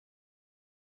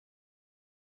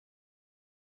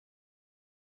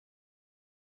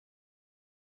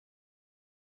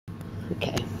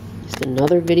Okay, just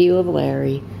another video of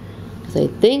Larry. Because I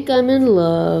think I'm in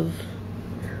love.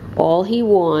 All he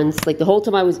wants, like the whole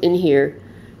time I was in here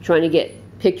trying to get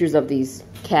pictures of these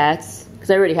cats,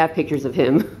 because I already have pictures of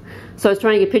him. So I was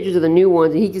trying to get pictures of the new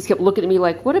ones, and he just kept looking at me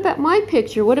like, what about my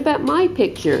picture? What about my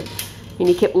picture? And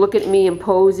he kept looking at me and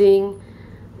posing.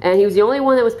 And he was the only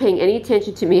one that was paying any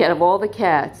attention to me out of all the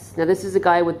cats. Now this is a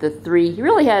guy with the 3, he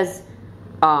really has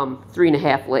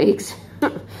 3.5 legs.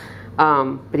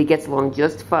 But he gets along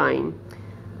just fine.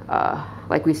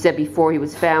 Like we've said before, he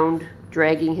was found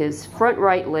dragging his front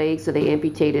right leg, so they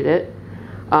amputated it.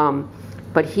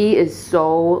 But he is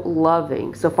so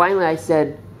loving. So finally I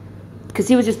said, because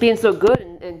he was just being so good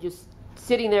and just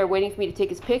sitting there waiting for me to take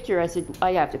his picture, I said,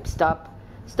 I have to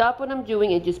stop what I'm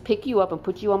doing and just pick you up and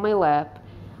put you on my lap.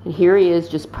 And here he is,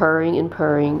 just purring and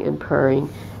purring and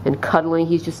purring and cuddling.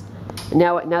 He's just,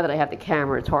 now that I have the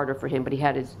camera, it's harder for him, but he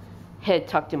had his head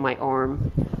tucked in my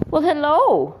arm. Well,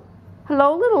 hello.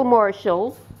 Hello, little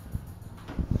Marshall.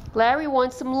 Larry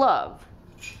wants some love.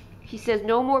 He says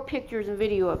no more pictures and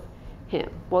video of him.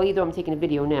 Well, either I'm taking a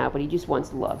video now, but he just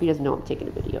wants love. He doesn't know I'm taking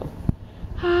a video.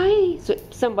 Hi. So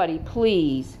somebody,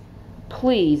 please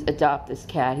adopt this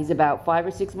cat. He's about 5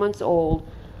 or 6 months old.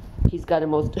 He's got a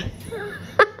most...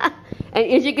 And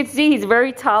as you can see, he's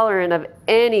very tolerant of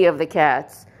any of the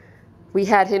cats. We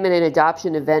had him in an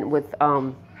adoption event with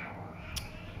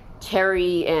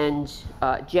Terry and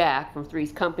Jack from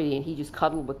Three's Company, and he just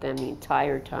cuddled with them the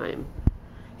entire time.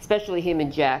 Especially him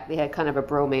and Jack. They had kind of a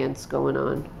bromance going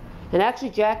on. And actually,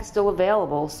 Jack is still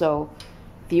available, so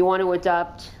if you want to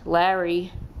adopt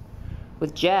Larry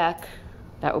with Jack,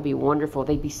 that would be wonderful.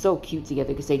 They'd be so cute together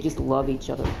because they just love each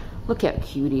other. Look how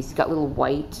cute he is. He's got little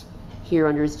white here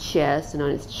under his chest and on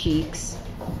his cheeks.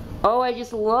 Oh, I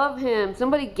just love him.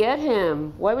 Somebody get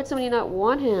him. Why would somebody not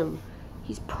want him?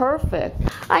 He's perfect.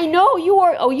 I know you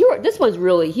are. Oh, this one's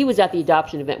really, he was at the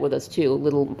adoption event with us too.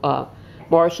 Little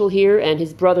Marshall here, and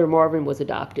his brother Marvin was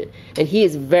adopted. And he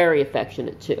is very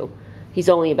affectionate too. He's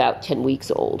only about 10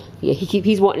 weeks old. Yeah,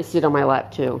 he's wanting to sit on my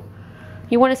lap too.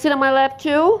 You want to sit on my lap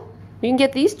too? You can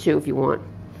get these two if you want.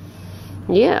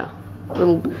 Yeah.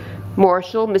 Little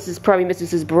Marshall probably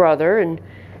misses his brother, and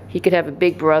he could have a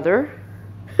big brother.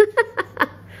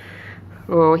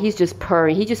 Oh, he's just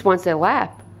purring. He just wants that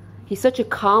lap. He's such a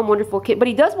calm, wonderful kid. But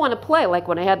he does want to play. Like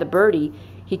when I had the birdie,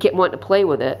 he kept wanting to play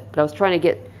with it. But I was trying to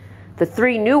get the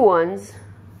 3 new ones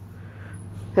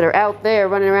that are out there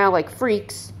running around like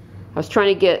freaks. I was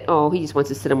trying to get... Oh, he just wants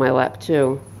to sit on my lap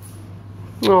too.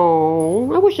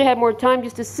 Oh, I wish I had more time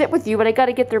just to sit with you, but I got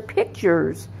to get their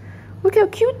pictures. Look how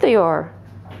cute they are.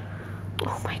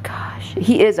 Oh my gosh.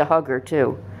 He is a hugger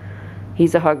too.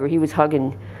 He's a hugger. He was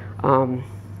hugging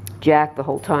Jack the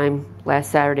whole time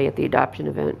last Saturday at the adoption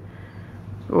event.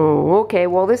 Oh, okay.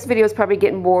 Well, this video is probably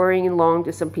getting boring and long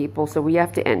to some people, so we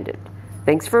have to end it.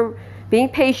 Thanks for being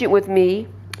patient with me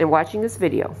and watching this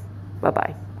video.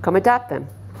 Bye-bye. Come adopt them.